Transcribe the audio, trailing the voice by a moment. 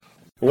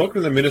and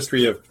welcome to the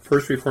ministry of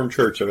First Reformed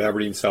Church of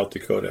Aberdeen, South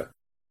Dakota.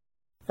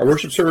 Our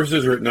worship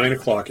services are at 9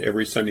 o'clock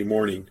every Sunday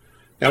morning.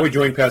 Now we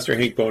join Pastor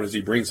Hank Bone as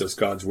he brings us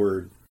God's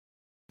Word.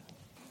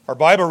 Our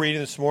Bible reading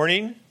this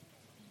morning,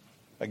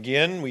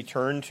 again, we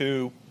turn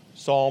to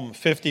Psalm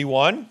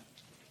 51.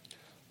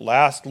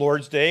 Last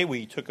Lord's Day,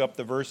 we took up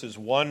the verses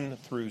 1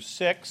 through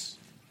 6.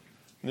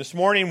 And this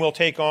morning, we'll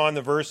take on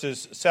the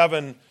verses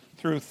 7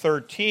 through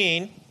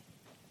 13.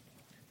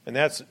 And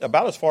that's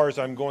about as far as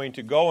I'm going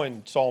to go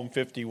in Psalm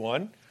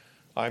 51.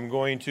 I'm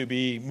going to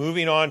be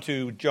moving on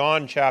to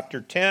John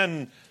chapter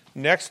 10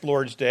 next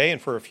Lord's Day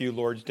and for a few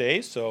Lord's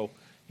Days. So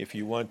if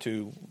you want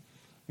to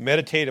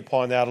meditate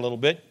upon that a little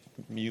bit,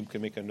 you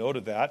can make a note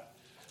of that.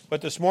 But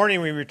this morning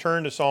we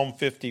return to Psalm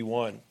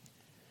 51.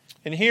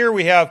 And here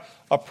we have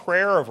a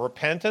prayer of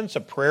repentance,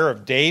 a prayer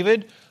of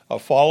David,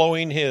 of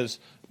following his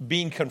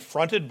being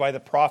confronted by the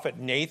prophet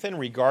Nathan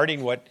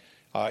regarding what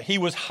he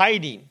was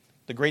hiding.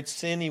 The great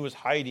sin he was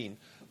hiding,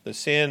 the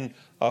sin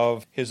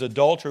of his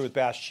adultery with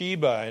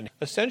Bathsheba, and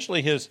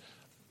essentially his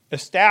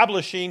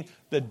establishing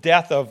the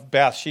death of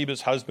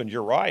Bathsheba's husband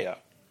Uriah.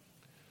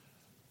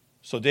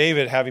 So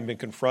David, having been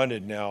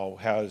confronted now,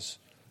 has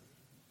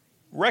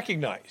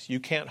recognized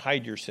you can't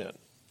hide your sin.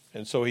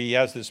 And so he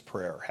has this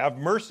prayer: have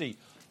mercy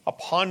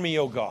upon me,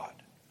 O God,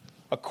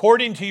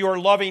 according to your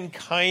loving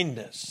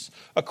kindness,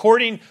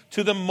 according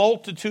to the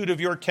multitude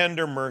of your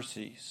tender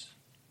mercies.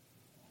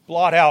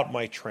 Blot out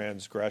my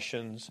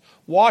transgressions,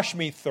 wash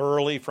me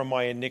thoroughly from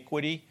my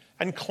iniquity,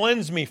 and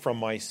cleanse me from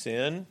my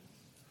sin.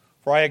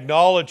 For I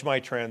acknowledge my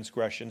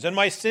transgressions, and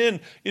my sin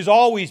is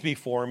always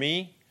before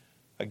me.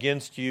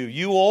 Against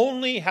you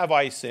only have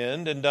I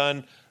sinned and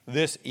done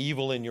this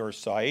evil in your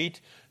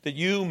sight, that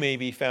you may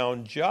be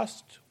found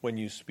just when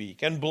you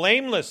speak, and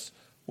blameless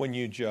when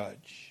you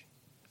judge.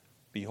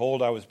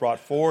 Behold, I was brought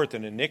forth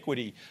in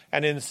iniquity,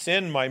 and in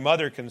sin my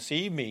mother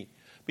conceived me.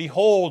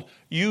 Behold,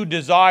 you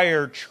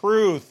desire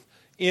truth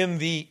in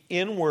the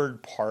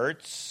inward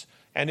parts,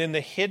 and in the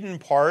hidden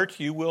part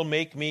you will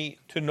make me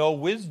to know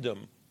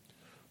wisdom.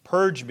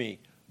 Purge me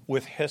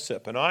with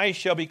hyssop, and I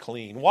shall be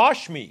clean.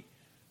 Wash me,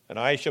 and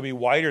I shall be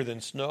whiter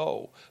than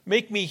snow.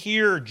 Make me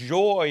hear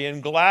joy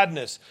and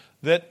gladness,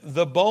 that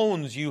the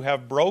bones you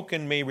have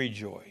broken may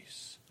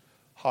rejoice.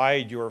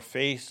 Hide your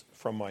face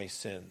from my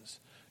sins,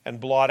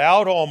 and blot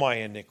out all my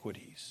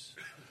iniquities.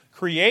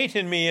 Create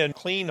in me a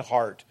clean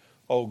heart,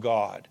 O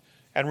God,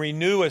 and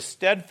renew a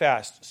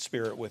steadfast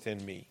spirit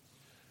within me.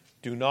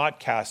 Do not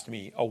cast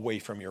me away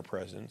from your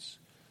presence,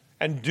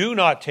 and do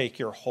not take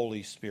your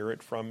Holy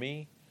Spirit from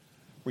me.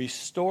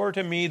 Restore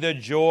to me the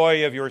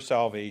joy of your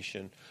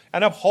salvation,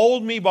 and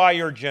uphold me by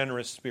your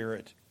generous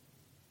spirit.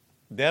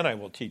 Then I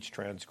will teach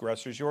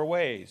transgressors your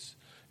ways,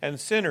 and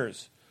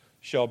sinners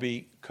shall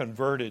be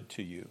converted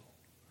to you.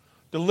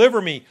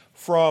 Deliver me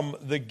from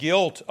the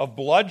guilt of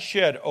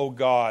bloodshed, O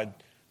God,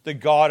 the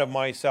God of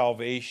my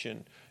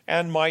salvation,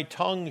 and my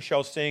tongue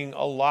shall sing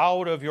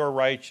aloud of your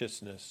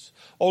righteousness.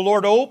 O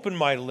Lord, open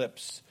my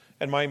lips,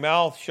 and my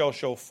mouth shall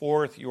show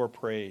forth your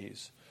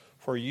praise.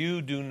 For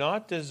you do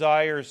not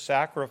desire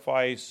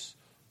sacrifice,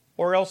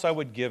 or else I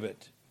would give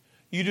it.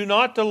 You do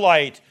not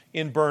delight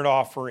in burnt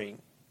offering.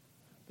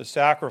 The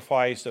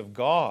sacrifice of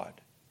God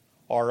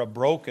are a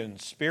broken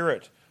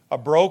spirit, a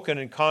broken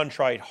and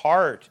contrite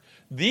heart.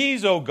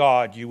 These, O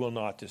God, you will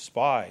not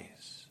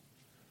despise.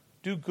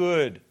 Do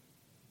good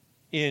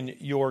in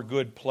your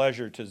good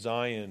pleasure to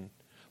Zion.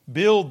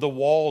 Build the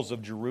walls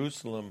of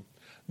Jerusalem.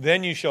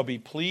 Then you shall be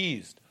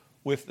pleased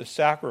with the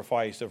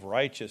sacrifice of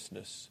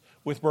righteousness,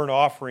 with burnt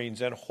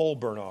offerings and whole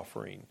burnt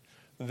offering.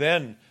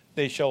 Then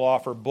they shall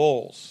offer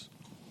bulls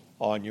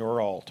on your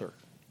altar.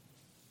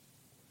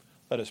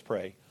 Let us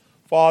pray.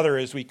 Father,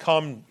 as we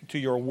come to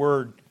your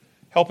word,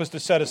 help us to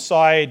set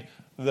aside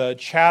the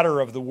chatter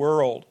of the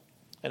world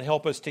and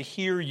help us to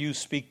hear you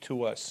speak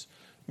to us.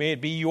 May it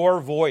be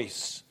your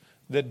voice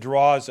that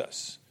draws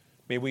us.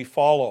 May we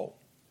follow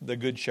the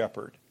Good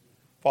Shepherd.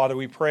 Father,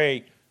 we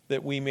pray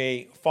that we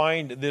may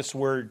find this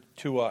word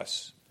to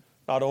us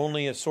not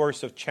only a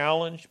source of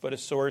challenge, but a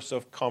source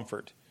of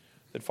comfort.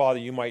 That, Father,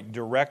 you might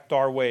direct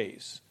our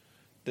ways,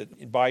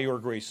 that by your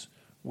grace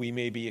we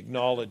may be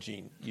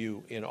acknowledging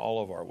you in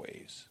all of our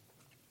ways.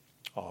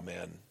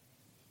 Amen.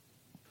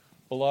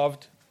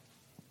 Beloved,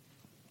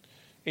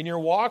 in your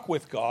walk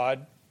with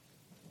God,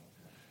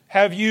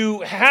 have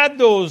you had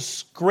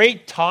those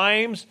great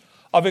times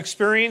of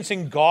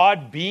experiencing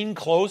God being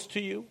close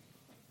to you?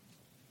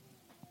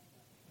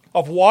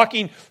 Of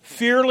walking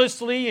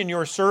fearlessly in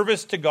your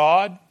service to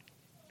God?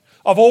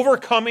 Of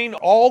overcoming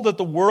all that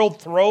the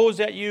world throws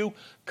at you,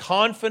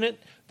 confident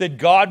that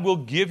God will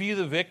give you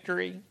the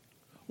victory?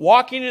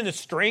 Walking in the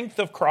strength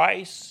of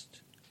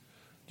Christ?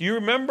 Do you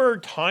remember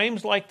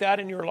times like that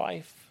in your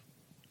life?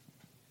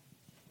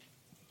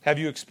 Have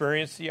you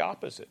experienced the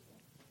opposite?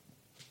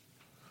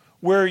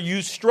 Where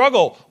you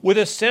struggle with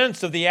a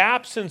sense of the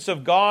absence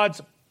of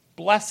God's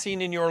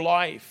blessing in your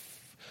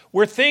life,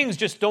 where things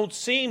just don't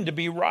seem to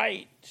be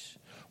right,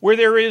 where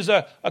there is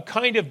a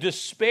kind of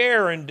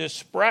despair and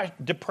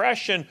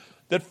depression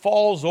that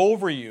falls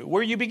over you,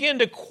 where you begin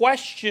to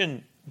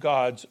question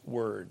God's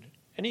word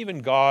and even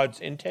God's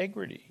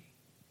integrity?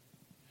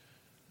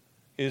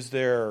 Is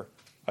there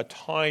a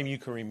time you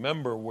can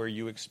remember where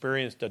you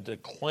experienced a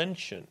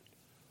declension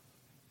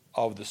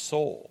of the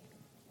soul?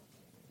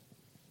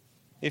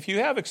 If you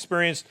have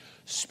experienced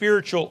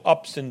spiritual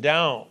ups and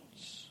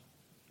downs,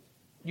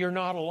 you're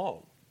not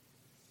alone.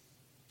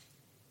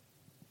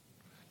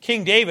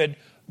 King David,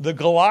 the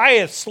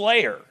Goliath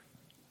slayer,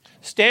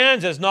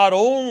 stands as not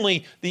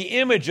only the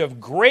image of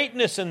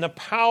greatness and the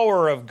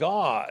power of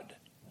God,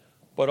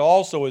 but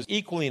also as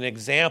equally an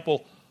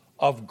example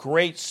of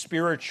great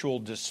spiritual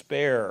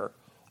despair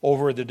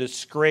over the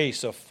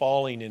disgrace of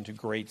falling into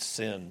great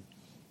sin.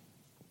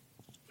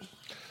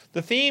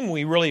 The theme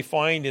we really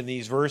find in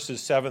these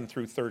verses 7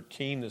 through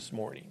 13 this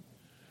morning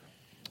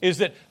is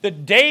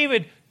that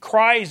David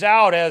cries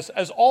out as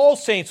all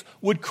saints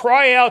would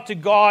cry out to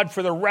God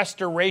for the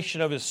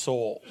restoration of his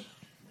soul.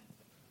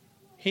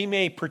 He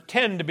may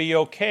pretend to be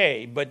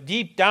okay, but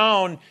deep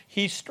down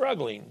he's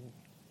struggling.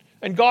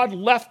 And God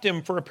left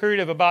him for a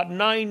period of about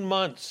 9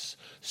 months,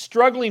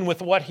 struggling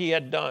with what he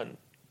had done,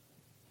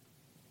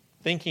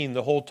 thinking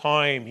the whole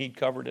time he'd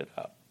covered it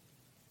up.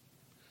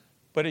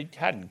 But he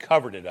hadn't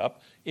covered it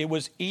up. It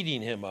was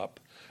eating him up.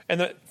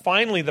 And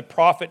finally, the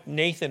prophet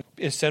Nathan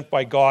is sent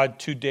by God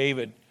to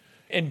David.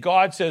 And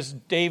God says,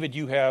 David,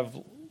 you have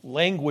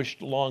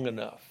languished long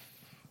enough.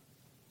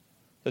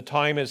 The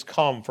time has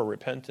come for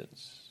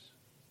repentance.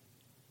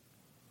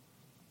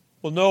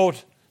 We'll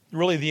note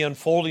really the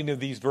unfolding of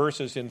these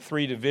verses in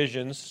 3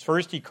 divisions.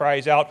 First, he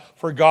cries out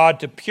for God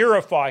to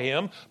purify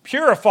him.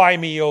 Purify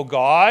me, O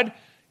God.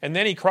 And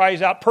then he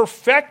cries out,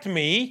 perfect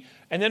me.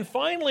 And then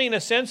finally, in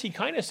a sense, he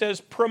kind of says,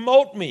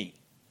 promote me.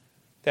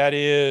 That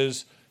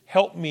is,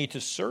 help me to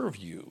serve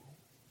you.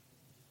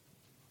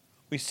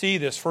 We see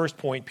this first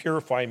point,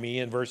 purify me,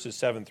 in verses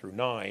 7 through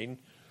 9.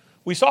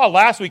 We saw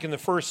last week in the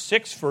first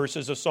 6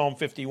 verses of Psalm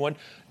 51,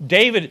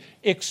 David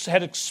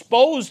had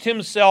exposed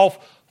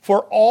himself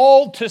for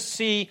all to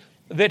see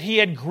that he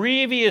had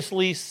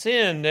grievously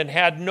sinned and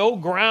had no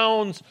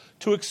grounds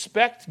to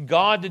expect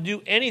God to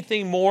do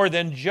anything more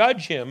than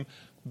judge him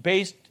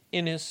based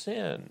in his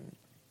sin.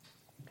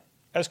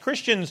 As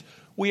Christians,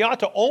 we ought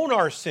to own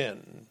our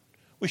sin.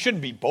 We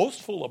shouldn't be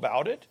boastful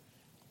about it,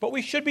 but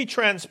we should be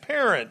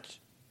transparent.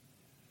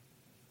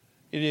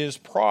 It is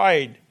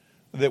pride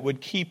that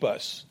would keep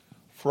us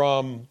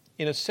from,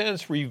 in a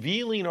sense,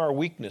 revealing our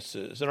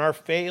weaknesses and our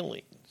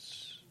failings.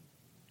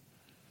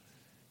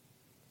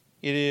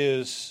 It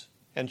is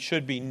and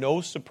should be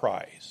no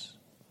surprise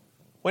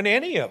when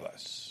any of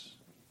us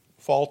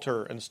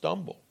falter and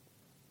stumble.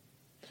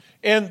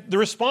 And the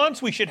response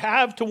we should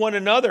have to one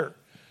another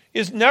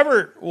is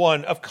never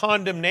one of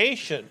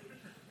condemnation,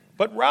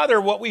 but rather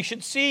what we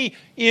should see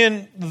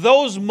in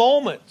those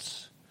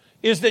moments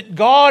is that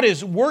God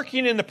is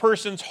working in the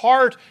person's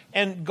heart,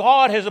 and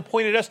God has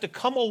appointed us to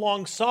come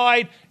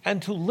alongside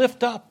and to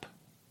lift up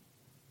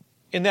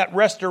in that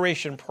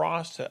restoration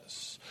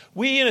process.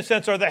 We, in a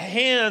sense, are the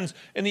hands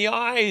and the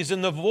eyes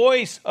and the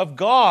voice of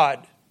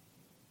God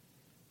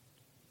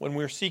when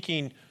we're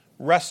seeking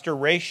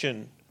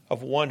restoration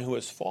of one who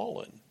has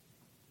fallen.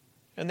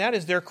 And that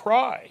is their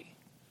cry.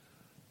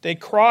 They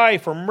cry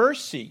for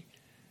mercy.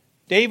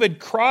 David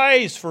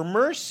cries for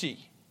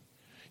mercy.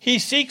 He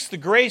seeks the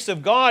grace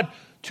of God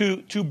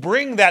to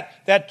bring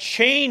that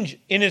change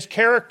in his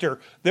character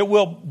that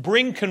will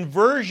bring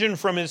conversion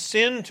from his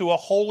sin to a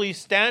holy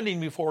standing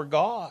before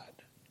God.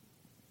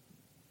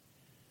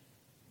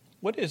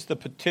 What is the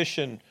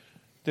petition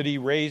that he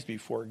raised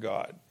before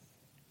God?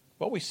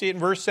 Well, we see it in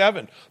verse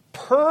 7.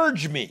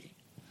 Purge me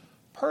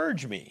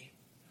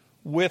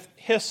with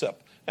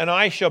hyssop, and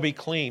I shall be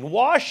clean.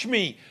 Wash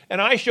me,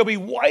 and I shall be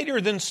whiter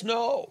than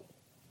snow.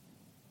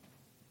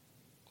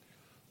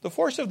 The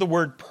force of the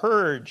word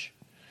purge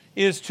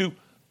is to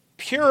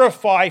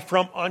purify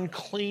from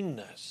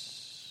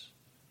uncleanness.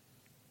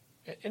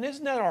 And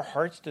isn't that our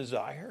heart's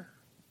desire?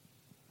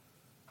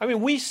 I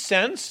mean, we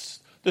sense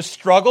the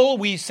struggle,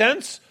 we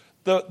sense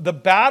the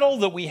battle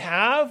that we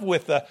have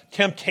with the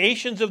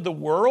temptations of the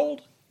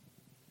world.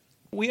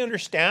 We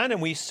understand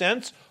and we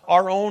sense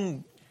our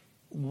own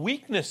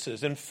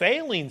weaknesses and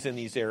failings in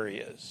these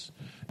areas.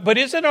 But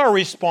isn't our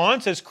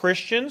response as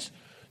Christians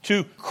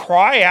to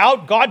cry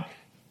out, God,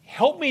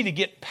 help me to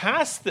get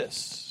past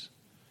this?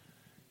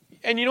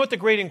 And you know what the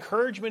great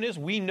encouragement is?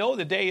 We know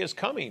the day is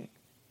coming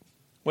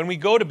when we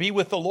go to be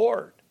with the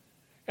Lord.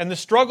 And the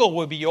struggle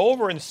will be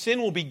over and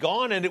sin will be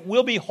gone and it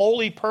will be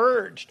wholly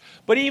purged.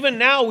 But even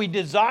now we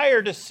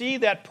desire to see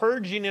that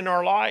purging in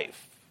our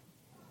life.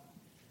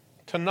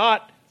 To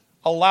not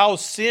allow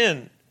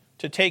sin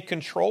to take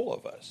control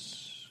of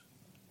us.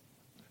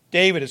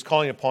 David is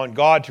calling upon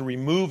God to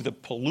remove the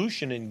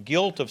pollution and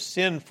guilt of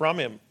sin from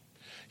him.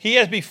 He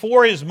has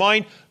before his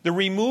mind the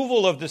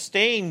removal of the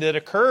stain that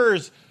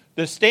occurs,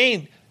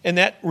 and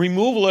that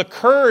removal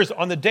occurs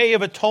on the Day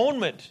of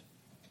Atonement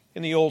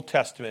in the Old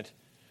Testament.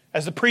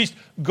 As the priest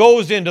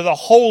goes into the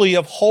Holy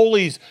of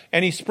Holies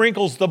and he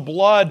sprinkles the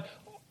blood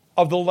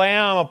of the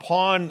Lamb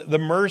upon the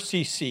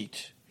mercy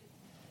seat.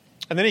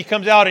 And then he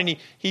comes out and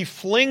he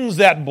flings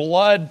that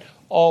blood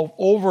all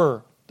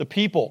over the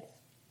people.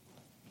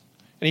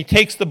 And he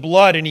takes the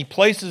blood and he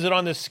places it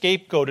on the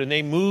scapegoat, and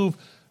they move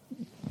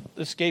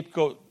the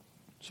scapegoat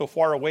so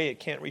far away it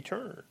can't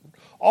return.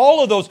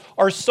 All of those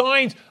are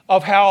signs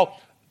of how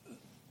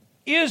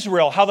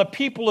Israel, how the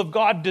people of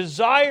God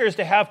desires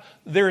to have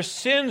their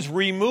sins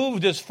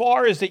removed as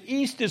far as the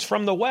east is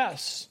from the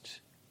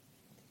west.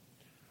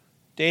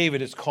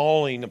 David is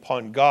calling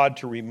upon God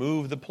to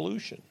remove the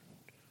pollution.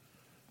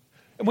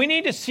 And we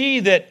need to see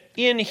that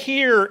in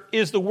here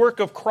is the work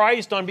of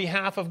Christ on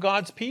behalf of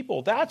God's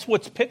people. That's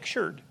what's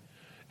pictured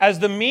as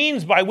the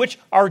means by which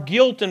our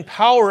guilt and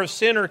power of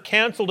sin are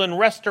canceled and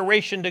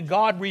restoration to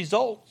God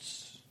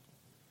results.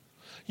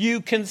 You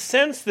can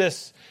sense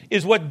this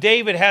is what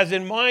David has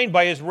in mind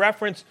by his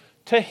reference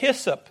to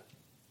hyssop.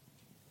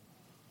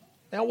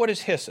 Now, what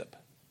is hyssop?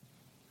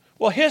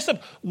 Well,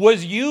 hyssop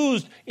was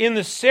used in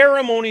the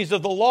ceremonies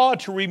of the law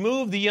to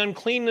remove the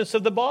uncleanness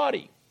of the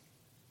body.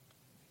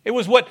 It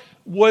was what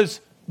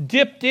was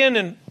dipped in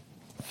and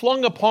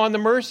flung upon the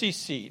mercy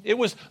seat. It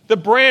was the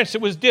branch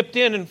that was dipped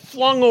in and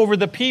flung over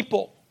the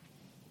people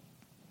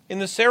in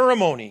the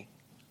ceremony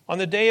on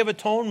the Day of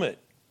Atonement.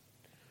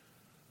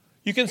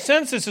 You can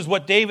sense this is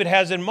what David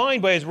has in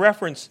mind by his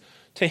reference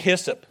to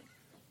hyssop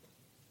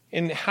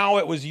and how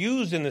it was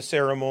used in the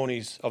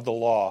ceremonies of the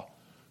law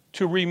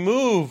to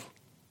remove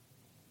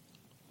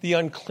the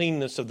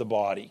uncleanness of the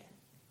body.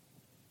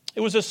 It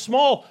was a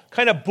small,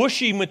 kind of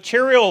bushy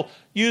material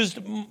used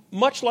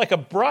much like a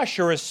brush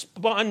or a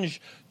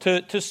sponge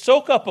to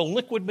soak up a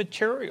liquid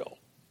material.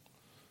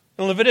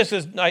 In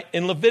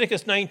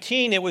Leviticus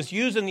 19, it was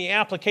used in the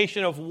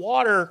application of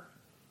water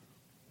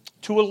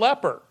to a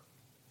leper.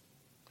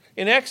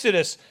 In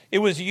Exodus, it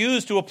was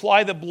used to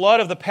apply the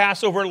blood of the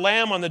Passover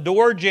lamb on the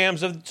door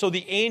jambs so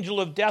the angel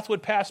of death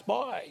would pass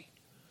by.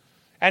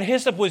 And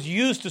hyssop was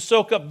used to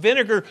soak up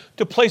vinegar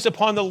to place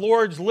upon the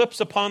Lord's lips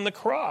upon the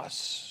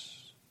cross.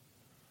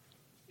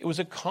 It was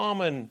a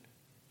common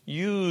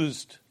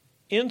used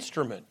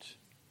instrument,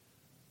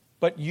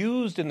 but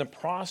used in the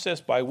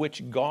process by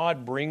which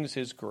God brings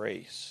his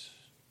grace.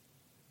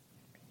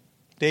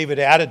 David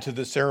added to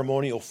the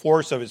ceremonial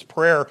force of his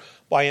prayer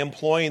by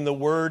employing the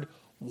word,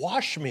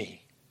 wash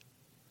me.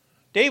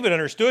 David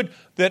understood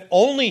that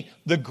only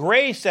the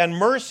grace and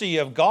mercy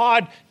of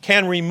God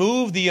can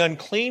remove the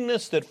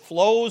uncleanness that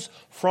flows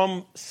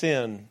from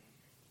sin.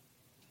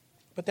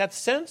 But that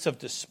sense of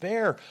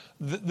despair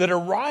that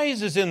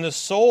arises in the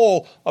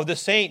soul of the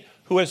saint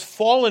who has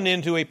fallen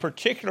into a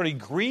particularly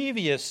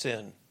grievous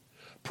sin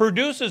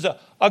produces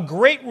a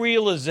great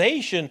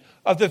realization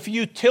of the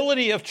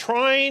futility of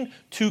trying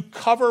to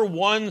cover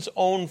one's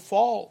own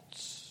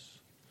faults.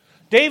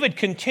 David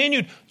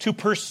continued to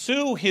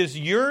pursue his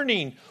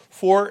yearning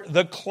for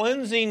the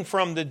cleansing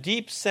from the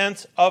deep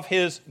sense of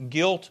his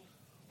guilt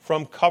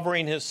from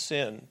covering his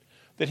sin,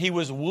 that he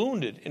was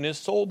wounded in his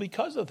soul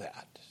because of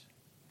that.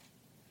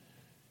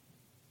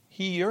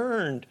 He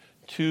yearned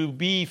to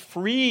be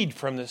freed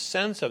from the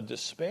sense of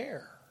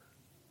despair.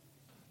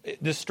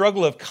 The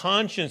struggle of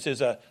conscience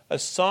is a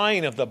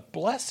sign of the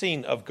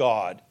blessing of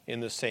God in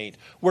the saint,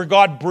 where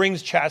God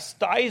brings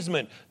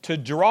chastisement to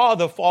draw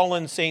the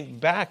fallen saint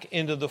back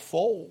into the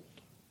fold.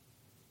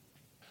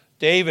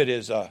 David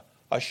is a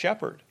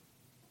shepherd.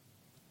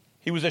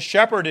 He was a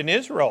shepherd in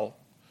Israel.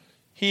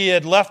 He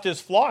had left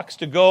his flocks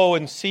to go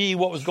and see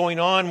what was going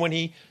on when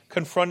he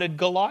confronted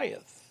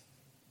Goliath.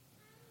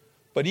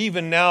 But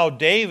even now,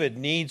 David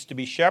needs to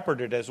be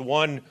shepherded as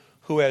one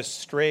who has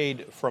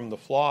strayed from the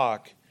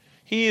flock.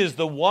 He is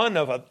the one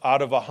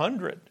out of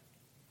 100.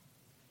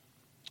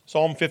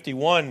 Psalm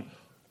 51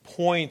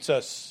 points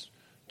us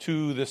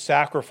to the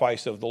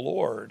sacrifice of the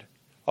Lord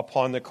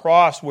upon the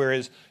cross, where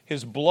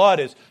his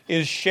blood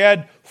is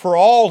shed for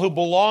all who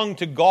belong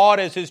to God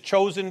as his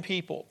chosen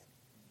people.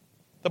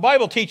 The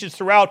Bible teaches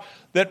throughout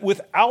that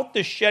without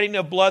the shedding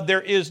of blood,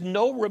 there is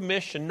no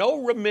remission,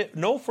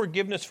 no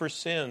forgiveness for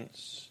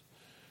sins.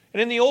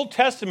 And in the Old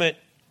Testament,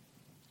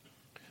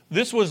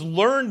 this was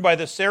learned by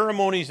the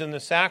ceremonies and the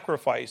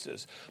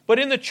sacrifices. But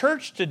in the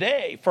church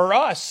today, for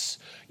us,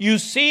 you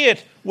see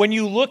it when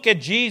you look at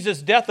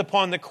Jesus' death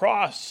upon the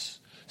cross,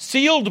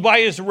 sealed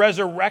by his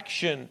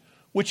resurrection,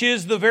 which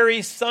is the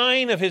very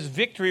sign of his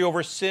victory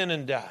over sin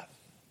and death.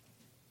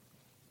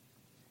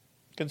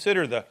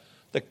 Consider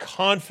the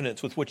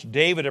confidence with which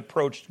David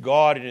approached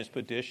God in his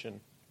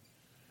petition.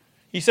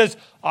 He says,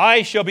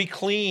 I shall be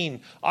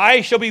clean. I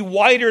shall be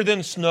whiter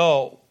than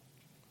snow.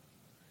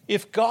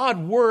 If God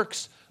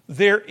works,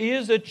 there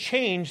is a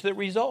change that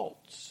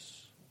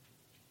results.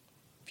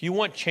 If you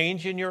want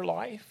change in your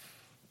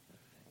life,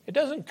 it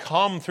doesn't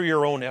come through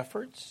your own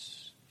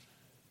efforts.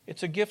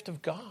 It's a gift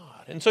of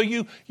God. And so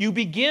you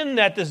begin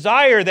that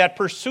desire, that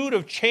pursuit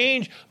of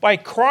change by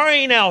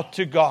crying out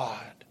to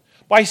God,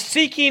 by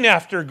seeking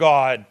after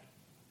God.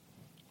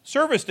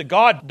 Service to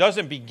God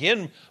doesn't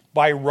begin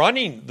by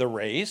running the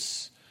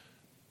race.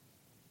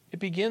 It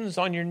begins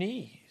on your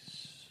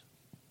knees,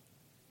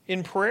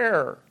 in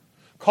prayer,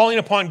 calling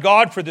upon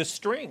God for the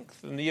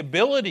strength and the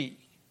ability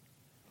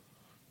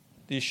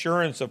The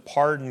assurance of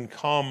pardon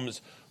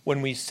comes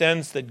when we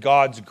sense that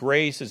God's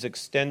grace is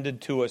extended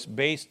to us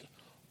based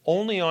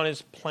only on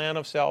his plan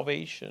of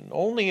salvation,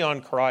 only on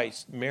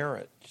Christ's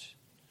merit.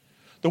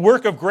 The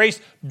work of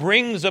grace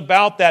brings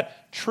about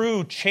that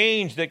true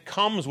change that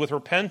comes with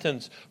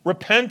repentance.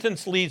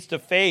 Repentance leads to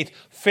faith.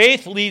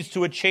 Faith leads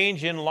to a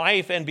change in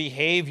life and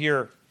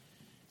behavior.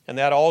 And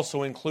that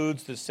also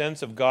includes the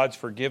sense of God's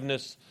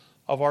forgiveness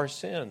of our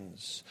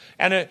sins.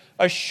 And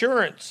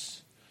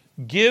assurance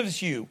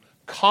gives you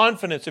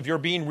confidence of your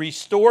being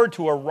restored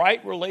to a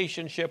right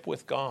relationship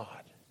with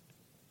God.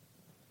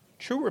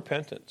 True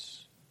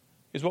repentance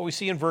is what we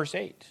see in verse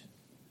 8.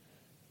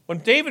 When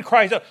David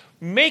cries out,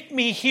 "Make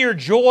me hear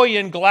joy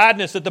and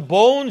gladness, that the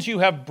bones you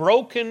have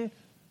broken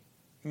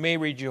may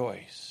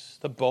rejoice."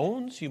 The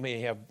bones you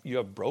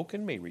have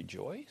broken may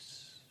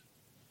rejoice.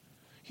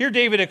 Here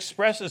David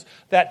expresses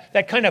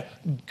that kind of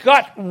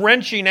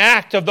gut-wrenching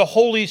act of the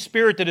Holy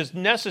Spirit that is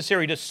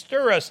necessary to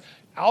stir us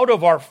out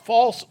of our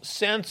false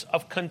sense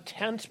of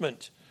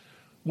contentment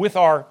with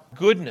our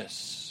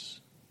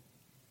goodness,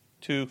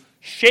 to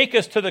shake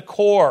us to the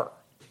core,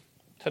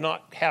 to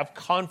not have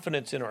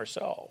confidence in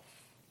ourselves.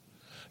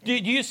 Do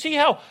you see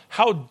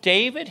how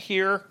David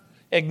here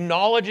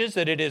acknowledges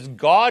that it is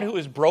God who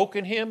has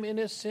broken him in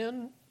his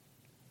sin?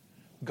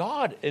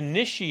 God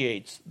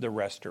initiates the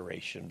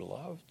restoration,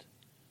 beloved.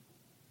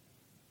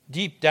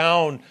 Deep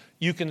down,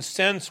 you can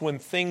sense when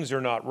things are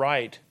not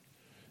right.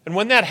 And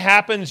when that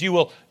happens, you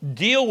will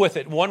deal with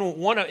it in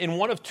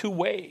one of two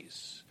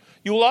ways.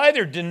 You will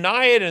either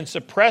deny it and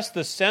suppress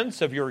the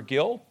sense of your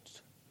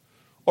guilt,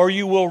 or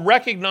you will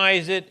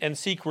recognize it and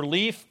seek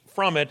relief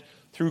from it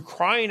through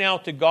crying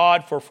out to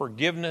God for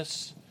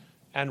forgiveness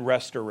and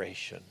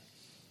restoration.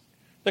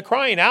 The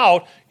crying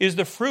out is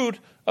the fruit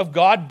of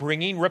God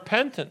bringing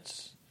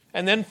repentance,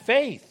 and then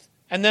faith,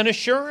 and then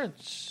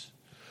assurance.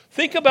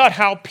 Think about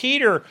how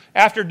Peter,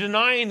 after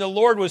denying the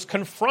Lord, was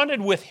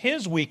confronted with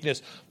his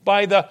weakness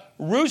by the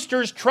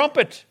rooster's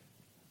trumpet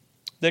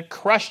that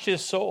crushed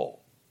his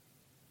soul.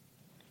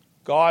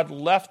 God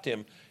left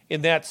him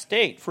in that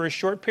state for a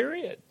short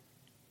period,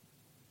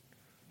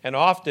 and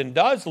often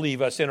does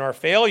leave us in our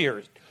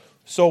failures,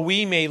 so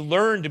we may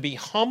learn to be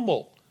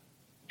humble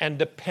and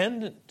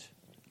dependent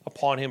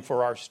upon him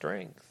for our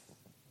strength.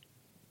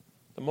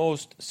 The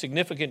most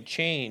significant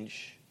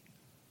change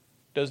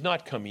does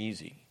not come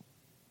easy.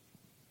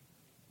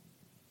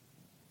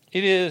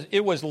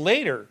 It was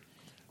later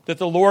that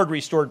the Lord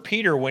restored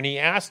Peter when he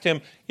asked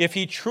him if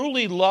he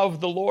truly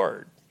loved the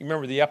Lord. You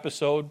remember the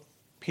episode,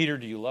 "Peter,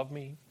 do you love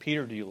me?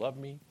 Peter, do you love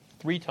me?"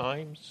 3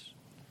 times.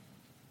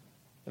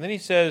 And then he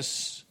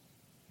says,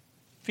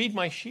 "Feed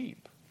my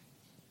sheep."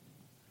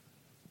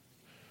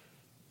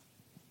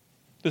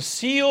 The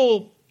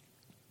seal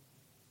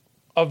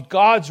of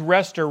God's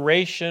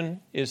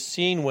restoration is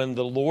seen when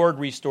the Lord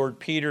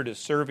restored Peter to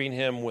serving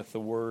him with the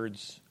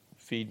words,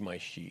 "Feed my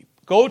sheep."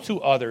 Go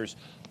to others.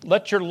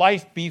 Let your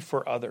life be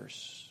for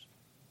others.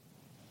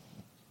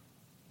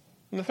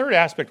 And the third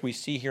aspect we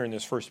see here in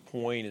this first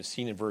point is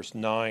seen in verse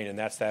 9, and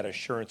that's that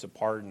assurance of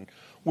pardon,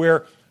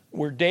 where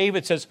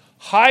David says,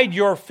 "Hide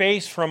your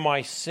face from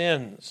my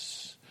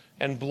sins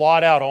and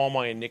blot out all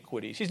my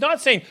iniquities." He's not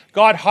saying,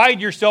 "God,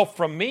 hide yourself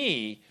from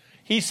me."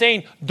 He's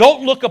saying,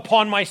 "Don't look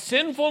upon my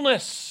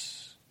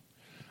sinfulness.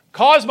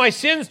 Cause my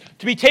sins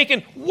to be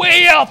taken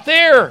way out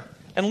there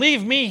and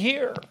leave me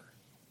here.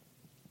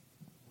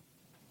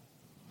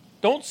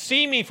 Don't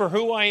see me for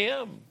who I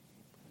am,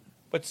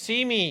 but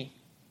see me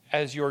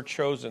as your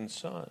chosen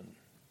son.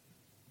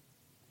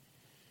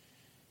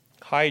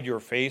 Hide your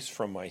face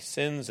from my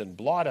sins and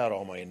blot out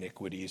all my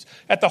iniquities."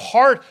 At the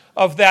heart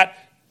of that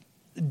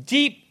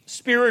deep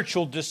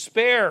spiritual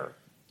despair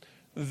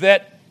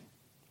that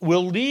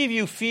will leave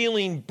you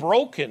feeling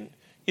broken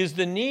is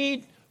the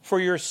need for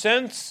your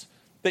sense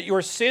that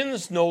your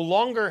sins no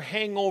longer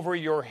hang over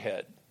your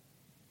head.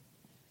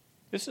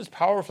 This is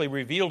powerfully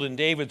revealed in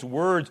David's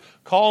words,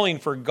 calling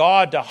for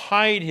God to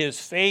hide his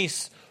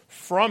face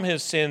from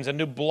his sins and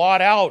to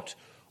blot out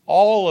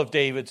all of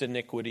David's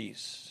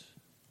iniquities.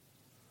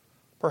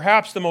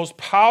 Perhaps the most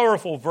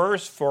powerful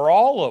verse for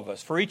all of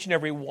us, for each and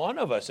every one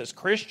of us as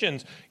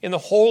Christians in the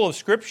whole of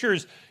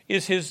Scriptures,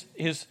 is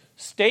his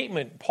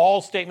statement,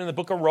 Paul's statement in the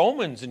book of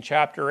Romans in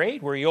chapter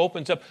 8, where he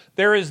opens up,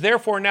 "There is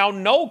therefore now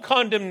no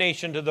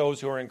condemnation to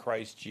those who are in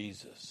Christ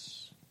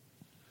Jesus."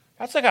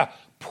 That's like a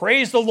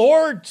praise the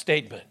Lord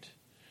statement.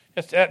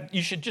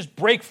 You should just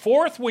break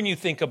forth when you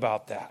think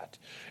about that.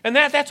 And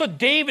that's what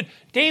David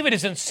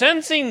isn't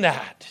sensing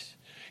that.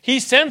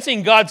 He's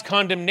sensing God's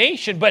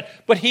condemnation,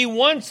 but he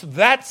wants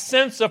that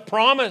sense of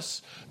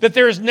promise that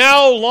there's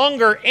no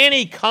longer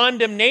any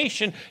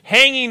condemnation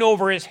hanging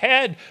over his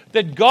head,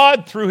 that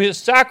God, through his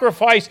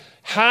sacrifice,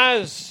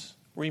 has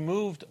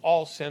removed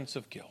all sense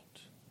of guilt.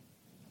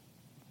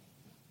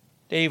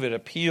 David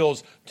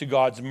appeals to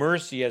God's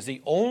mercy as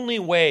the only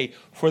way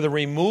for the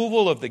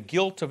removal of the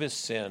guilt of his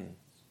sin.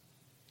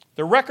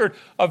 The record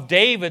of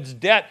David's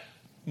debt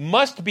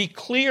must be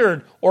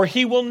cleared, or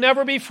he will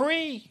never be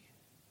free.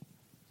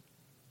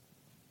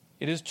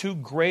 It is too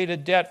great a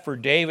debt for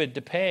David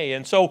to pay.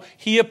 And so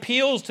he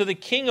appeals to the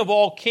King of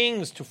all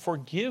kings to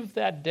forgive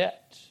that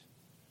debt.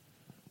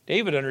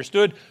 David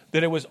understood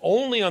that it was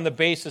only on the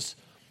basis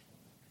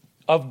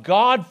of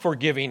God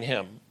forgiving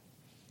him,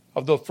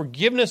 of the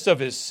forgiveness of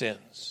his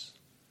sins,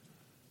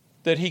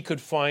 that he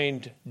could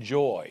find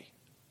joy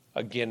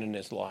again in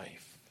his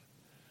life.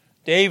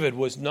 David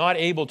was not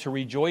able to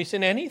rejoice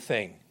in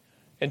anything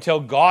until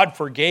God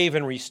forgave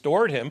and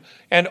restored him,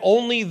 and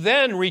only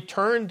then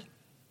returned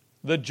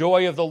the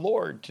joy of the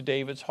Lord to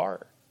David's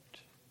heart.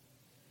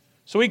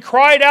 So he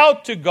cried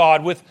out to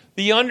God with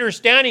the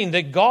understanding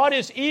that God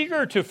is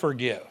eager to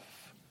forgive.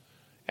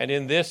 And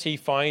in this he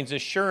finds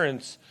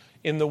assurance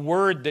in the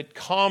word that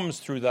comes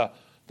through the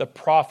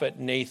prophet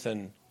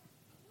Nathan,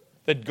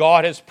 that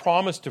God has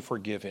promised to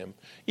forgive him,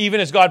 even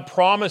as God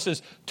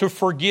promises to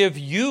forgive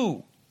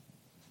you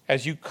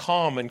as you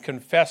come and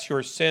confess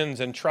your sins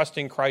and trust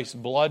in Christ's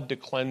blood to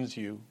cleanse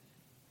you.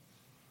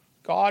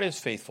 God is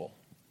faithful.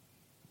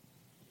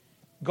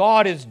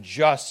 God is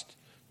just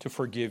to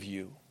forgive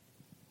you.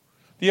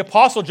 The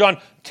Apostle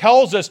John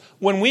tells us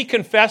when we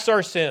confess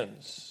our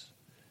sins,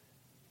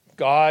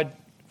 God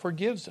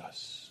forgives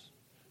us.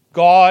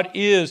 God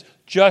is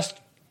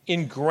just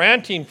in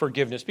granting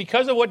forgiveness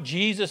because of what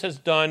Jesus has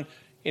done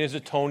in his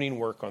atoning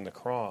work on the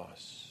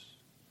cross.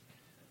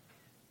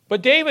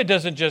 But David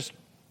doesn't just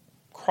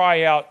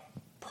cry out,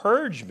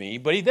 "Purge me,"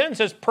 but he then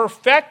says,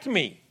 "Perfect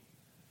me.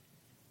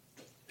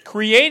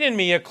 Create in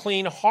me a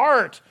clean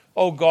heart,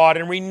 O God,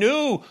 and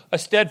renew a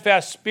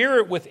steadfast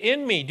spirit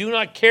within me. Do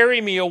not carry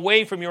me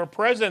away from your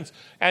presence,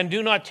 and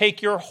do not take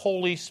your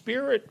Holy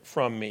Spirit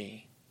from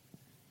me."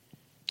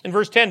 In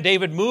verse 10,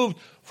 David moved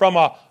from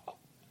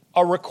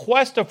a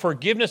request of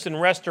forgiveness and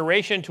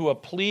restoration to a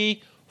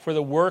plea for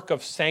the work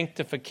of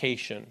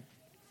sanctification,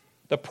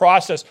 the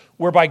process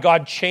whereby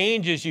God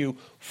changes you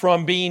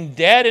from being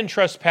dead in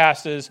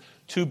trespasses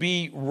to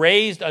be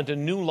raised unto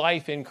new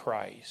life in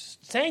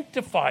Christ.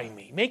 Sanctify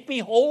me, make me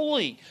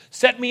holy,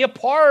 set me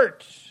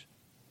apart.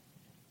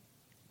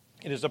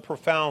 It is a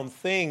profound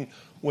thing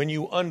when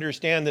you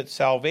understand that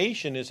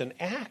salvation is an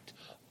act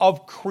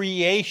of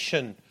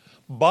creation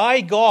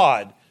by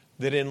God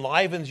that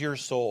enlivens your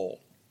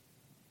soul.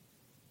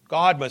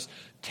 God must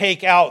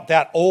take out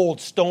that old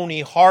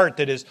stony heart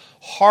that is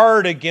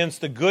hard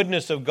against the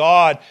goodness of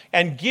God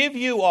and give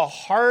you a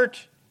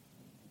heart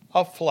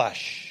of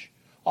flesh,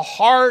 a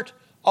heart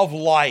of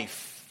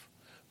life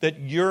that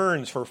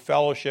yearns for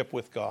fellowship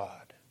with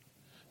God.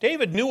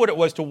 David knew what it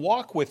was to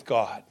walk with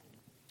God,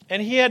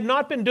 and he had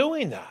not been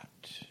doing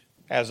that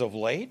as of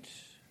late.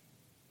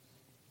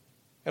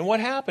 And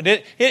what happened?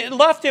 It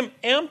left him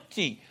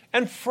empty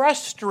and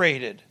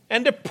frustrated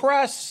and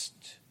depressed.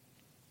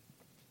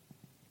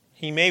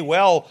 He may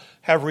well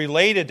have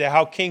related to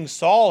how King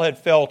Saul had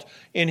felt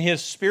in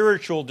his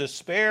spiritual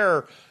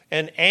despair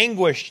and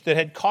anguish that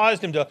had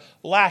caused him to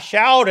lash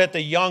out at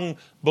the young,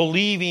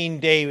 believing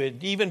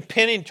David, even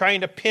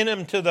trying to pin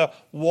him to the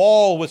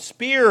wall with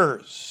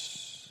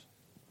spears.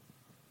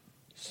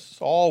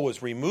 Saul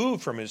was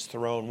removed from his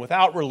throne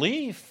without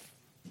relief.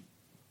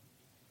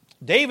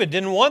 David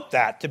didn't want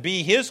that to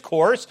be his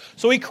course,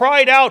 so he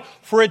cried out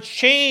for a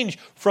change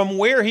from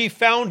where he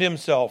found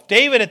himself.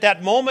 David, at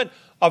that moment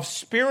of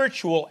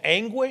spiritual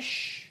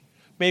anguish,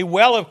 may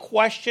well have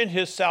questioned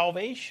his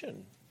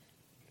salvation,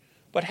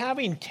 but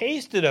having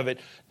tasted of it,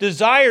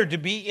 desired to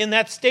be in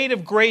that state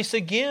of grace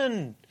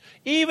again.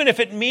 Even if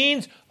it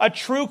means a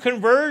true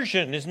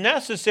conversion is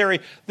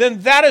necessary, then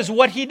that is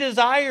what he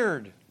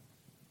desired.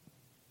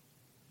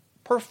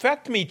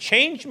 Perfect me,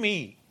 change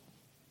me.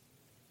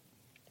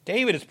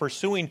 David is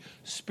pursuing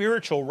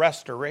spiritual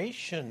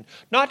restoration,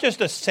 not just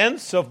a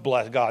sense of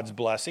God's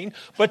blessing,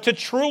 but to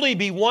truly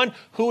be one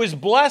who is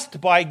blessed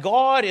by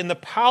God in the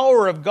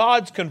power of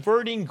God's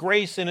converting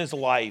grace in his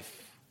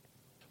life.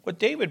 What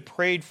David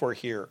prayed for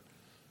here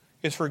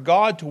is for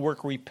God to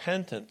work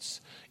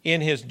repentance in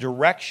his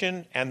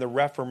direction and the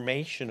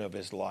reformation of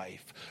his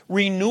life,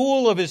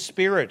 renewal of his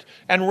spirit,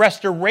 and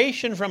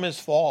restoration from his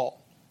fall.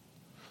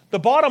 The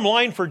bottom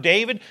line for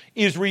David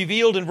is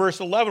revealed in verse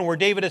 11, where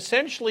David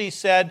essentially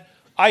said,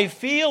 "I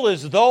feel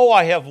as though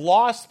I have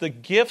lost the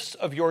gifts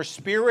of your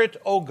Spirit,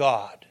 O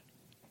God."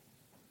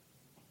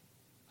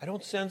 I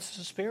don't sense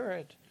the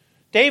Spirit.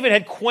 David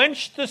had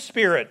quenched the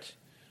Spirit,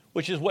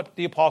 which is what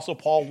the Apostle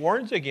Paul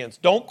warns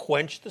against. Don't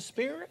quench the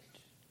Spirit.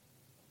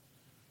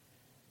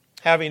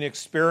 Having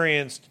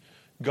experienced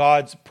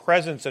God's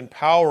presence and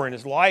power in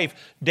his life,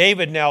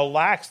 David now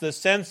lacks the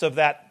sense of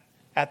that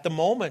at the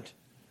moment.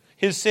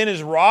 His sin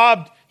has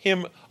robbed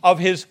him of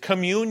his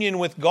communion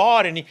with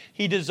God, and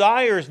he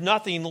desires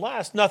nothing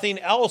less, nothing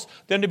else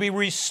than to be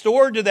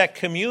restored to that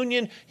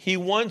communion he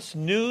once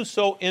knew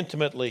so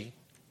intimately.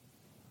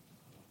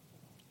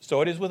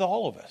 So it is with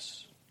all of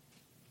us.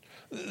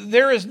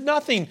 There is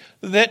nothing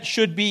that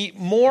should be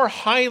more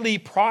highly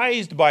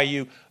prized by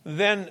you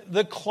than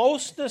the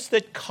closeness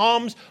that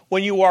comes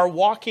when you are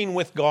walking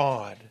with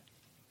God.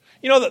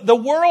 You know, the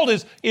world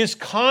is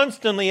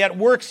constantly at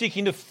work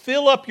seeking to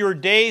fill up your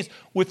days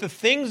with the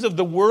things of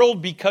the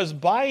world, because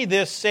by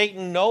this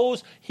Satan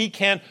knows he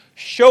can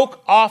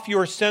choke off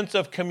your sense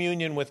of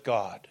communion with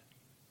God.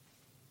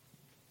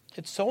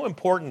 It's so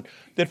important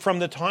that from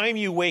the time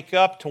you wake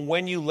up to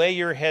when you lay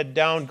your head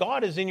down,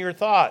 God is in your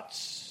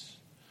thoughts.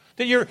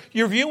 That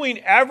you're viewing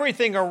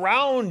everything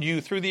around you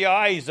through the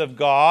eyes of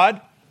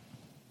God.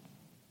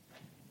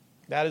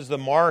 That is the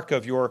mark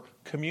of your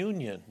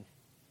communion.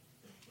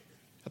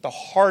 At the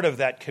heart of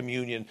that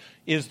communion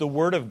is the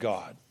Word of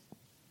God.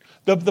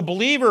 The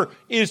believer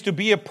is to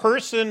be a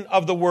person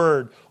of the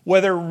Word,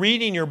 whether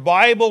reading your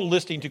Bible,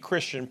 listening to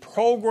Christian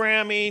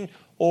programming,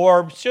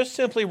 or just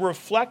simply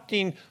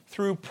reflecting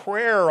through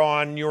prayer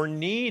on your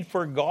need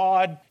for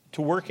God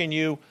to work in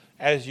you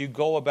as you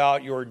go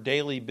about your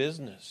daily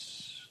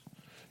business.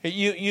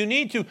 You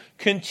need to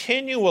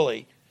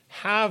continually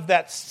have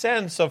that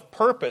sense of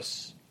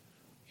purpose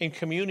in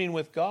communing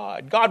with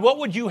God. God, what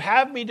would you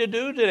have me to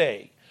do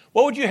today?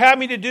 What would you have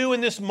me to do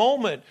in this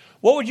moment?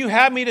 What would you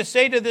have me to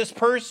say to this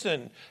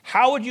person?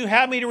 How would you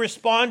have me to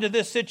respond to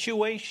this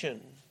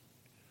situation?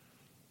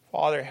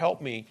 Father,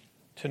 help me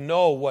to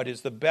know what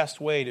is the best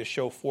way to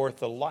show forth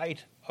the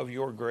light of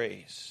your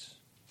grace.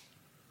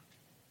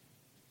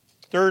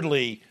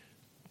 Thirdly,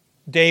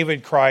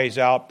 David cries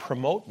out,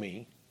 promote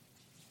me.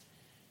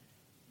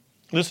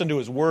 Listen to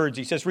his words.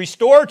 He says,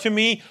 restore to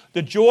me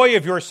the joy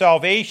of your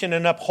salvation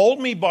and uphold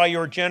me by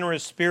your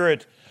generous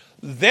spirit.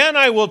 Then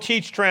I will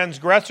teach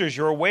transgressors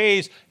your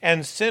ways,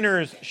 and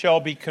sinners shall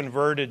be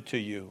converted to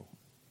you.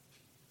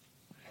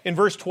 In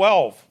verse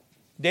 12,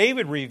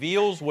 David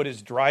reveals what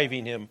is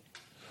driving him.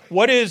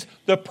 What is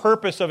the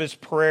purpose of his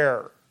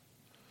prayer?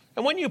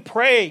 And when you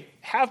pray,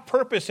 have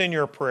purpose in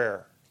your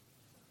prayer.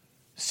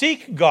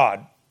 Seek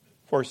God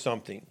for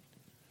something.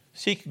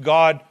 Seek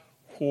God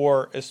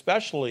for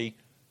especially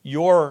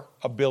your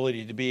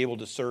ability to be able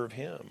to serve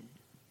him.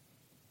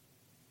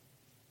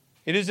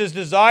 It is his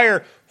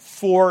desire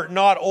for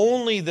not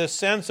only the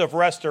sense of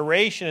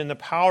restoration and the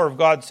power of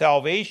God's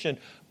salvation,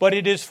 but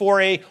it is for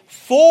a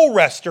full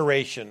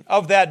restoration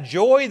of that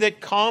joy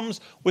that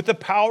comes with the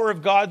power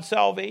of God's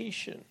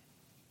salvation.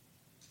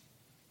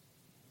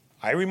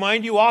 I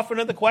remind you often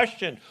of the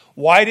question,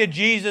 why did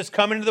Jesus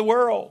come into the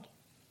world?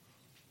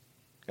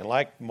 And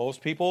like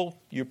most people,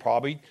 you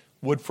probably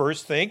would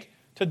first think,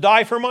 to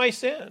die for my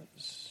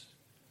sins.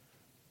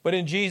 But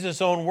in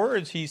Jesus' own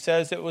words, he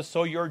says it was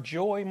so your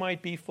joy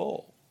might be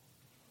full.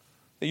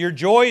 That your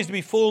joy is to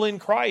be full in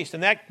Christ.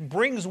 And that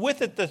brings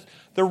with it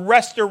the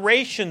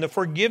restoration, the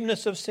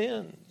forgiveness of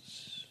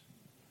sins.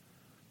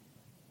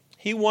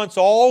 He wants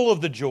all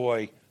of the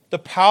joy, the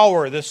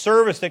power, the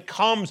service that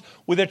comes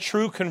with a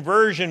true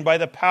conversion by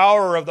the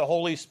power of the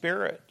Holy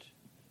Spirit.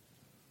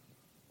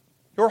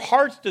 Your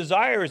heart's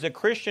desire as a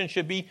Christian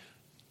should be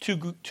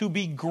to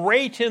be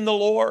great in the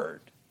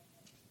Lord,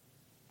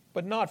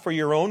 but not for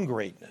your own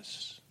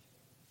greatness,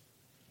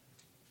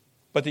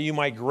 but that you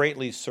might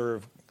greatly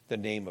serve the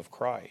name of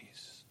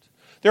Christ.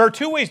 There are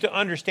two ways to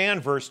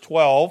understand verse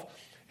 12,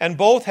 and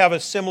both have a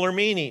similar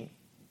meaning.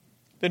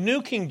 The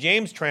New King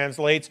James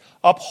translates,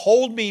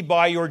 uphold me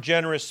by your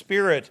generous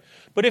spirit.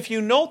 But if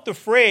you note the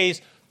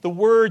phrase, the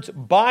words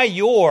by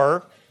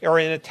your are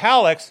in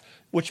italics,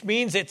 which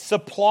means it's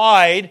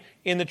supplied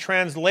in the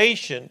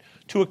translation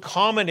to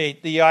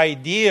accommodate the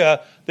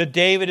idea that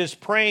David is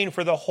praying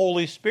for the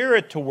Holy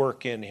Spirit to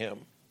work in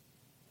him.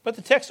 But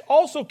the text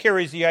also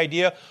carries the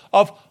idea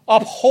of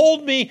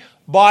uphold me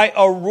by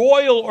a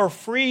royal or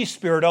free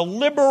spirit, a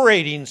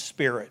liberating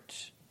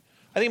spirit.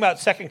 I think about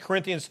 2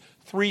 Corinthians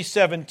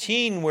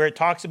 3:17, where it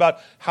talks about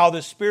how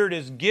the Spirit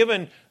is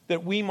given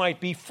that we might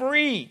be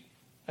free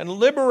and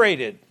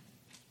liberated.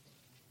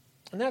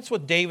 And that's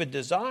what David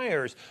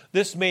desires.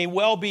 This may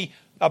well be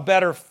a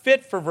better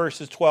fit for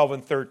verses 12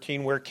 and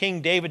 13, where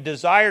King David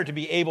desired to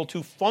be able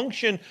to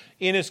function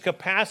in his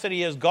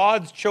capacity as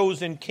God's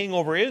chosen king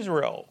over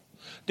Israel.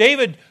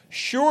 David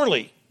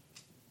surely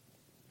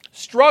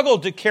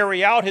struggled to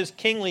carry out his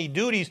kingly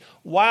duties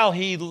while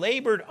he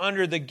labored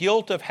under the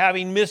guilt of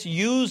having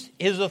misused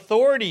his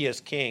authority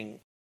as king.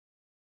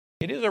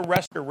 It is a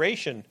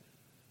restoration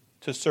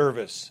to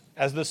service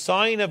as the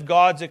sign of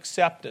God's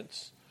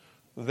acceptance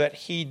that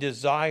he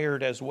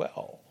desired as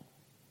well.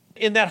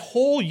 In that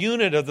whole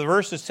unit of the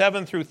verses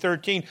 7 through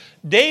 13,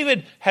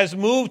 David has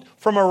moved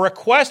from a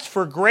request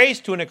for grace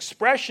to an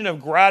expression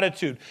of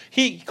gratitude.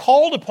 He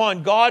called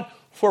upon God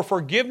for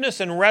forgiveness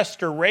and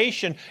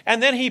restoration,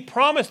 and then he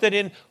promised that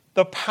in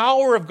the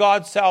power of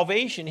God's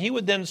salvation, he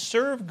would then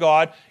serve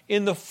God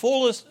in the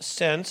fullest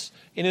sense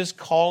in his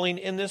calling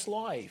in this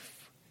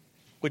life,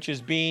 which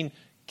is being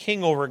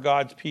king over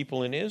God's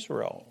people in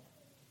Israel.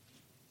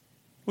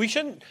 We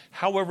shouldn't,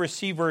 however,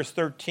 see verse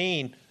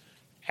 13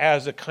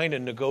 as a kind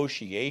of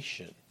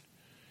negotiation.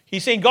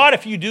 He's saying, God,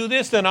 if you do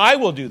this, then I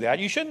will do that.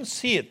 You shouldn't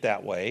see it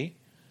that way.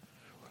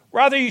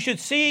 Rather, you should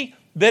see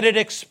that it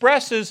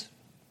expresses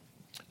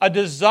a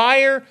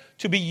desire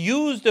to be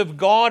used of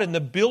God in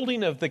the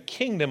building of the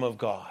kingdom of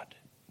God.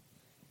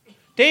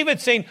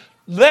 David's saying,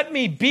 Let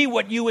me be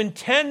what you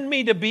intend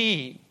me to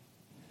be.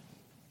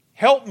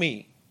 Help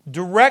me,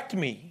 direct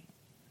me,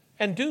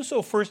 and do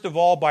so first of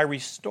all by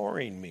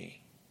restoring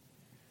me.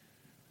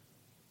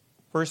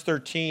 Verse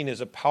 13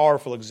 is a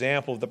powerful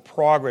example of the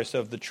progress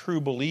of the true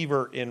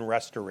believer in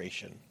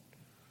restoration.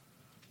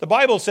 The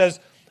Bible says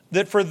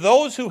that for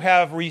those who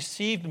have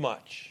received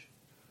much,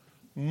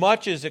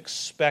 much is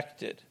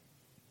expected.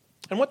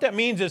 And what that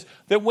means is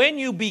that when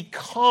you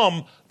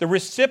become the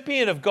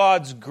recipient of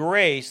God's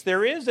grace,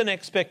 there is an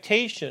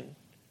expectation.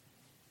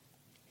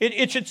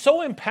 It should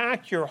so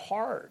impact your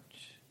heart.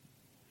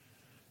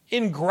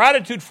 In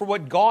gratitude for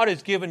what God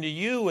has given to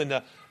you and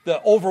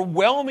the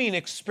overwhelming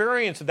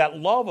experience of that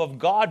love of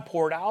God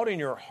poured out in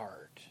your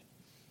heart,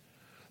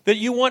 that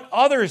you want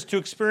others to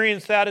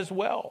experience that as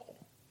well.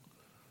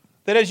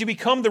 That as you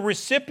become the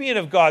recipient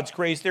of God's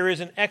grace, there is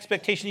an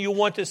expectation you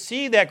want to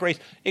see that grace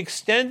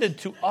extended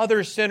to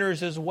other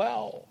sinners as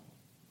well.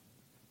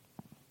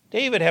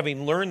 David,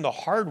 having learned the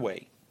hard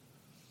way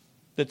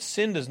that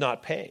sin does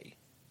not pay.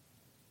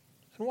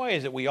 And why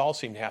is it we all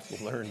seem to have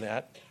to learn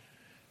that?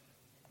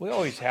 We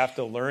always have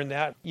to learn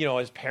that. You know,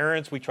 as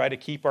parents, we try to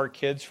keep our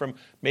kids from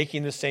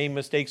making the same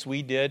mistakes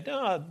we did.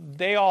 No,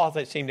 they all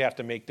seem to have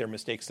to make their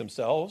mistakes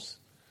themselves.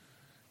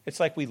 It's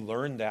like we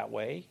learn that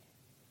way.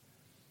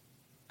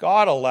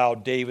 God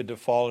allowed David to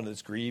fall into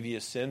this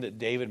grievous sin that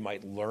David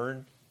might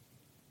learn,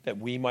 that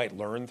we might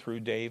learn through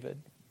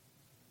David,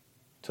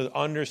 to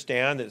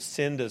understand that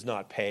sin does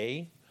not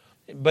pay.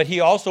 But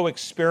he also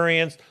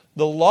experienced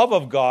the love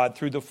of God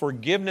through the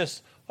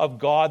forgiveness of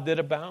God that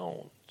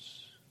abounds.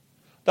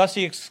 Thus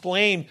he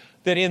exclaimed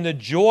that in the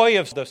joy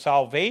of the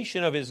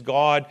salvation of his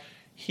God,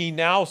 he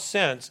now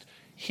sensed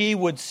he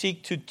would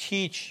seek to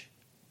teach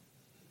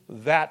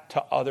that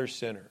to other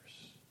sinners,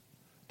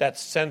 that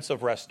sense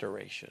of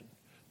restoration.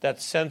 That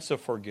sense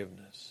of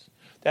forgiveness,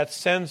 that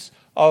sense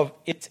of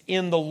it's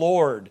in the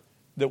Lord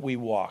that we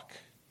walk.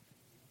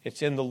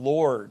 It's in the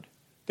Lord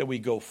that we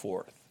go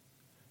forth.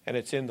 And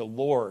it's in the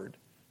Lord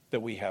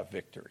that we have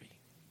victory.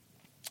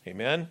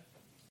 Amen?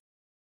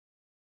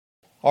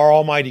 Our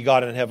Almighty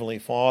God and Heavenly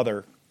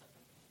Father,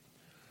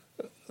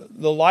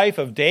 the life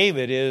of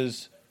David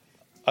is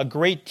a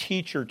great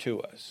teacher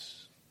to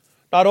us.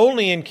 Not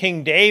only in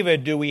King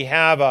David do we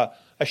have a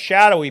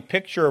shadowy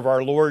picture of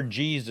our Lord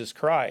Jesus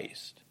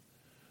Christ,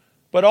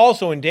 but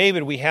also in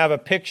David, we have a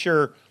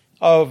picture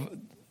of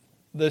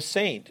the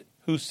saint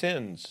who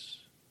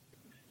sins,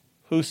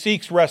 who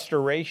seeks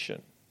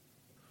restoration,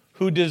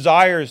 who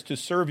desires to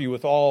serve you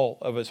with all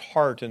of his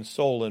heart and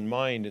soul and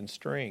mind and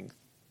strength.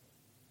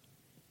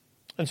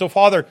 And so,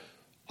 Father,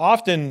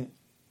 often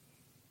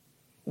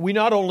we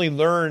not only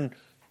learn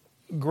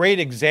great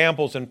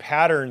examples and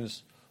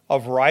patterns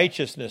of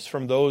righteousness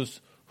from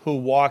those who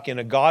walk in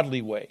a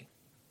godly way,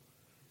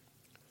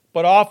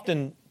 but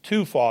often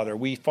too, Father,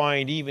 we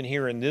find even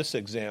here in this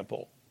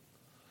example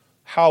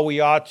how we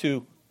ought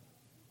to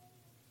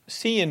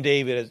see in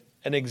David as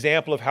an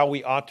example of how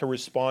we ought to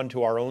respond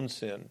to our own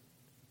sin,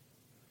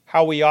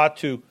 how we ought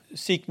to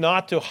seek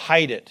not to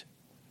hide it,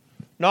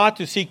 not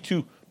to seek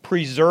to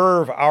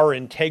preserve our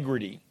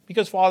integrity,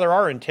 because, Father,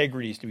 our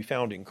integrity is to be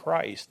found in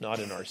Christ, not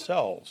in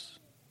ourselves.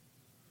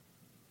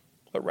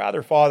 But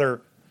rather,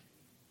 Father,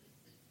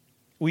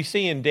 we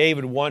see in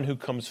David one who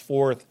comes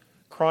forth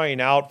crying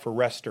out for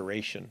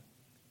restoration,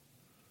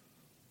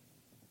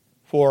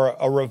 for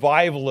a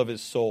revival of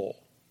his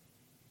soul.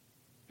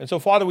 And so,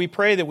 Father, we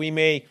pray that we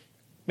may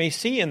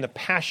see in the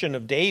passion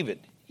of David,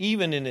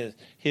 even in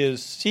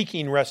his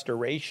seeking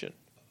restoration,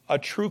 a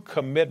true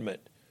commitment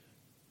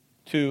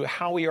to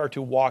how we are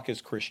to walk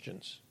as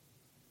Christians.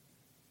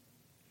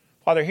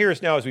 Father, hear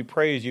us now as we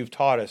pray as you've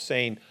taught us,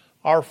 saying,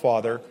 Our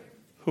Father,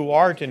 who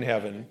art in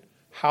heaven,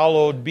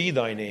 hallowed be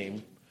thy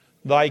name.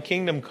 Thy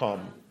kingdom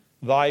come,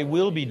 thy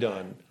will be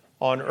done,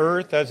 on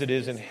earth as it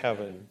is in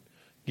heaven.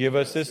 Give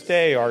us this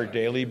day our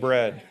daily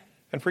bread,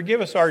 and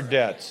forgive us our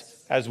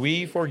debts, as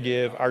we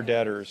forgive our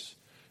debtors.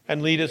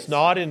 And lead us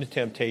not into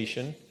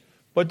temptation,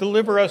 but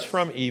deliver us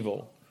from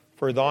evil.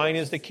 For thine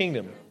is the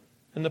kingdom,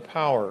 and the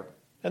power,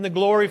 and the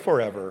glory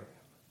forever.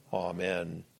 Amen.